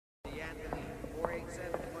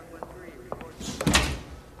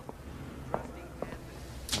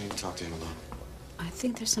talk to him alone. I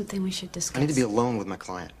think there's something we should discuss. I need to be alone with my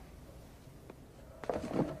client.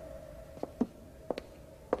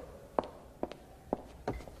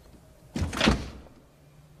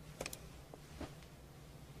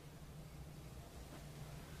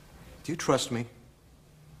 Do you trust me?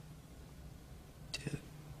 Dude.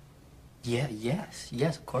 Yeah, yes,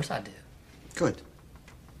 of course I do. Good.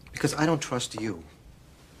 Because I don't trust you.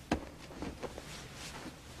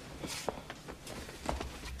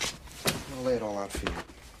 I'll lay it all out for you.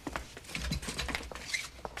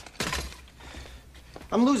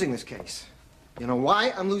 I'm losing this case. You know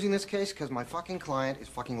why I'm losing this case? Because my fucking client is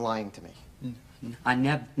fucking lying to me. I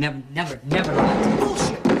never lied to you.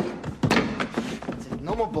 Bullshit!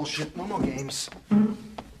 No more bullshit, no more games.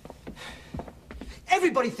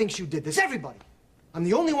 Everybody thinks you did this, everybody. I'm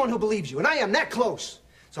the only one who believes you, and I am that close.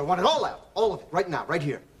 So I want it all out, all of it, right now, right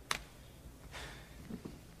here.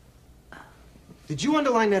 Did you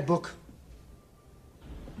underline that book?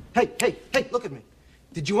 Hey, look at me.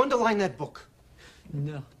 Did you underline that book?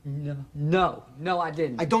 No, I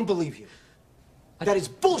didn't. I don't believe you. That is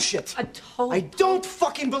bullshit. I don't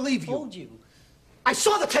fucking believe you. I told you. I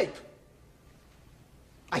saw the tape.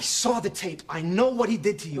 I saw the tape. I know what he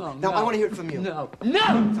did to you. Oh, now, no. I want to hear it from you. No.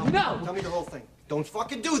 Tell me the whole thing. Don't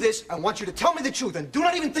fucking do this. I want you to tell me the truth, and do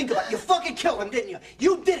not even think about it. You fucking killed him, didn't you?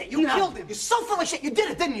 You did it. You killed him. You're so full of shit. You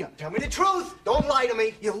did it, didn't you? Tell me the truth. Don't lie to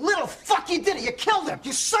me. You little fuck, you did it. You killed him.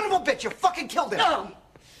 You son of a bitch. You fucking killed him. No.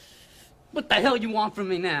 What the hell you want from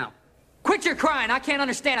me now? Quit your crying. I can't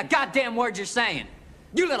understand a goddamn word you're saying.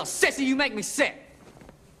 You little sissy, you make me sick.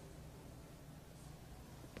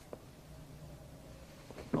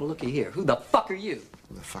 Oh, looky here. Who the fuck are you?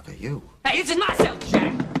 Who the fuck are you? Hey, this is my cell,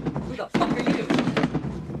 Jack. Who the fuck are you?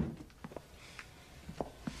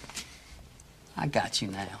 I got you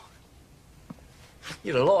now.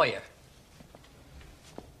 You're the lawyer.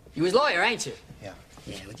 You was lawyer, ain't you? Yeah.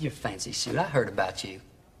 Yeah, with your fancy suit. I heard about you.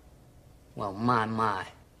 Well, my.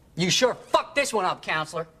 You sure fucked this one up,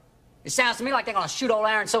 counselor. It sounds to me like they're gonna shoot old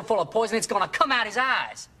Aaron so full of poison it's gonna come out his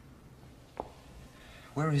eyes.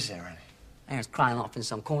 Where is Aaron? Aaron's crying off in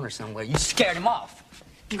some corner somewhere. You scared him off.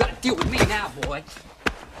 You gotta deal with me now, boy.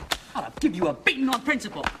 I'll give you a beating on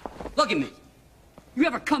principle. Look at me. You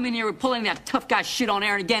ever come in here and pull any of that tough guy shit on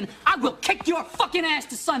Aaron again, I will kick your fucking ass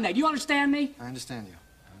to Sunday. Do you understand me? I understand you.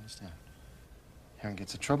 I understand. Aaron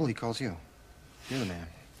gets in trouble, he calls you. You're the man.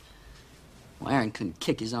 Well, Aaron couldn't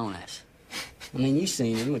kick his own ass. I mean, you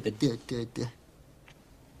seen him with the duh. Yeah.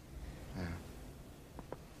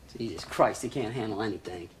 Jesus Christ, he can't handle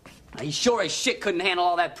anything. Now, he sure as shit couldn't handle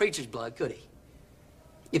all that preacher's blood, could he?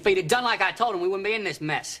 If he'd have done like I told him, we wouldn't be in this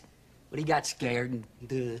mess. But he got scared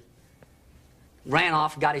and ran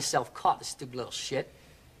off and got himself caught, the stupid little shit.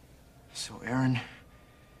 So Aaron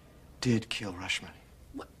did kill Rushman.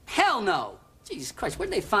 What? Hell no! Jesus Christ,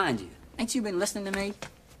 where'd they find you? Ain't you been listening to me?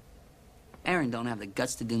 Aaron don't have the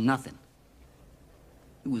guts to do nothing.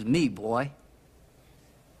 It was me, boy.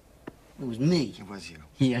 It was me. It was you.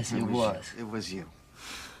 Yes, it was. It was you.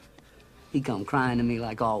 He come crying to me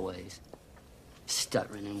like always.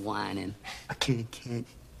 Stuttering and whining. I can't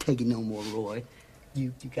take it no more, Roy.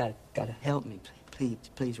 You gotta help me,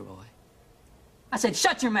 please, Roy. I said,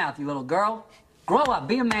 shut your mouth, you little girl. Grow up,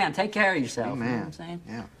 be a man, take care of yourself. Be a man. You know what I'm saying?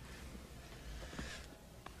 Yeah.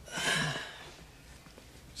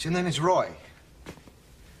 So your name is Roy.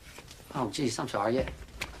 Oh, jeez, I'm sorry. Yeah.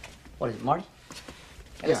 What is it, Marty?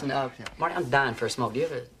 Hey, Yeah, listen, yeah. Marty, I'm dying for a smoke. Do you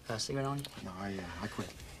have a cigarette on you? No, I quit.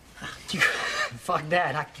 Fuck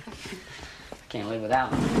that. I can't live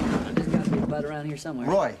without one. I just got to be a butt around here somewhere.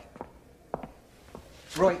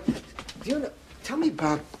 Roy, do you know? Tell me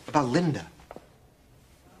about Linda.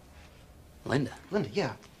 Linda? Linda,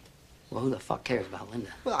 yeah. Well, who the fuck cares about Linda?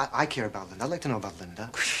 Well, I care about Linda. I'd like to know about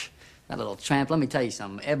Linda. That little tramp, let me tell you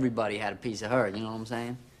something. Everybody had a piece of her, you know what I'm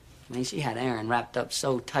saying? I mean, she had Aaron wrapped up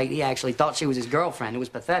so tight, he actually thought she was his girlfriend. It was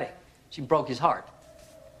pathetic. She broke his heart.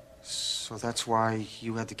 So that's why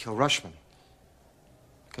you had to kill Rushman?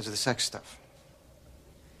 Because of the sex stuff?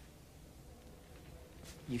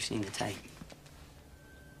 You've seen the tape.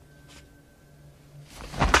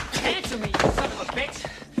 Answer me, you son of a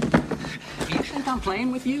bitch! Do you think I'm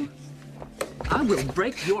playing with you? I will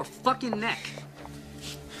break your fucking neck.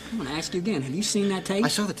 I'm gonna ask you again, have you seen that tape? I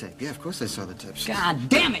saw the tape. Yeah, of course I saw the tapes. God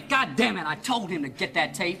damn it! I told him to get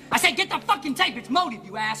that tape. I said get the fucking tape! It's motive,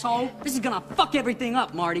 you asshole! This is gonna fuck everything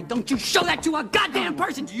up, Marty. Don't you show that to a goddamn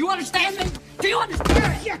person! Do you understand me? Do you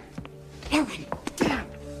understand? Here! Aaron! Damn!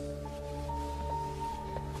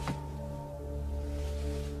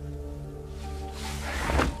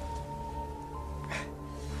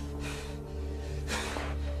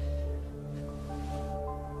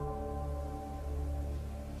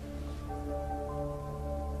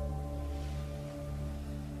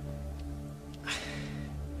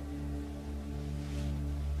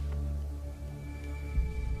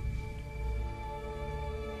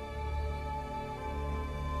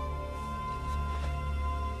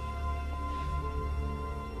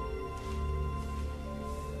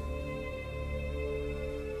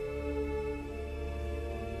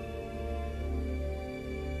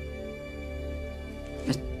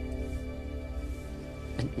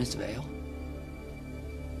 Miss Vale.